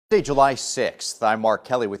Thursday, July 6th. I'm Mark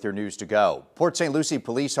Kelly with your news to go. Port St. Lucie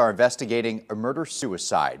police are investigating a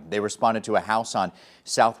murder-suicide. They responded to a house on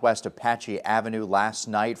Southwest Apache Avenue last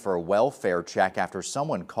night for a welfare check after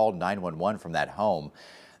someone called 911 from that home.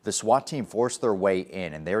 The SWAT team forced their way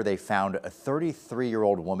in, and there they found a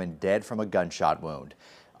 33-year-old woman dead from a gunshot wound.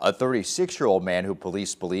 A 36-year-old man who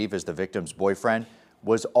police believe is the victim's boyfriend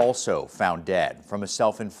was also found dead from a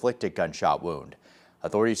self-inflicted gunshot wound.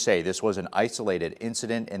 Authorities say this was an isolated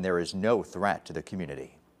incident and there is no threat to the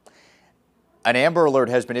community. An Amber Alert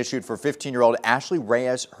has been issued for 15-year-old Ashley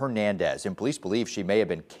Reyes Hernandez, and police believe she may have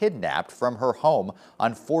been kidnapped from her home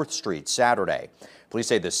on 4th Street Saturday. Police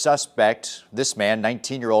say the suspect, this man,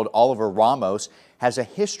 19-year-old Oliver Ramos, has a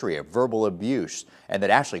history of verbal abuse and that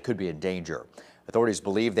Ashley could be in danger. Authorities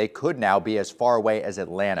believe they could now be as far away as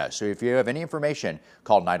Atlanta. So if you have any information,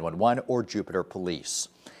 call 911 or Jupiter Police.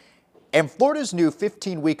 And Florida's new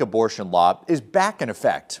 15-week abortion law is back in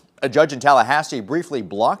effect. A judge in Tallahassee briefly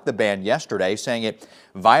blocked the ban yesterday, saying it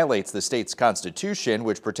violates the state's constitution,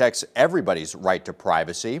 which protects everybody's right to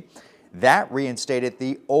privacy. That reinstated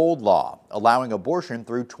the old law, allowing abortion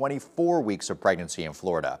through 24 weeks of pregnancy in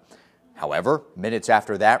Florida. However, minutes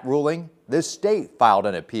after that ruling, the state filed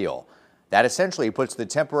an appeal. That essentially puts the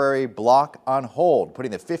temporary block on hold,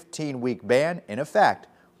 putting the 15-week ban in effect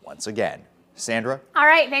once again. Sandra? All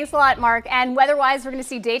right, thanks a lot, Mark. And weather-wise, we're going to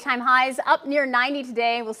see daytime highs up near 90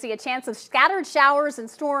 today. We'll see a chance of scattered showers and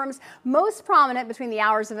storms, most prominent between the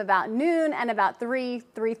hours of about noon and about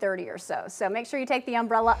 3:30 or so. So make sure you take the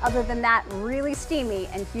umbrella. Other than that, really steamy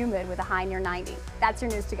and humid with a high near 90. That's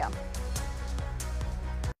your news to go.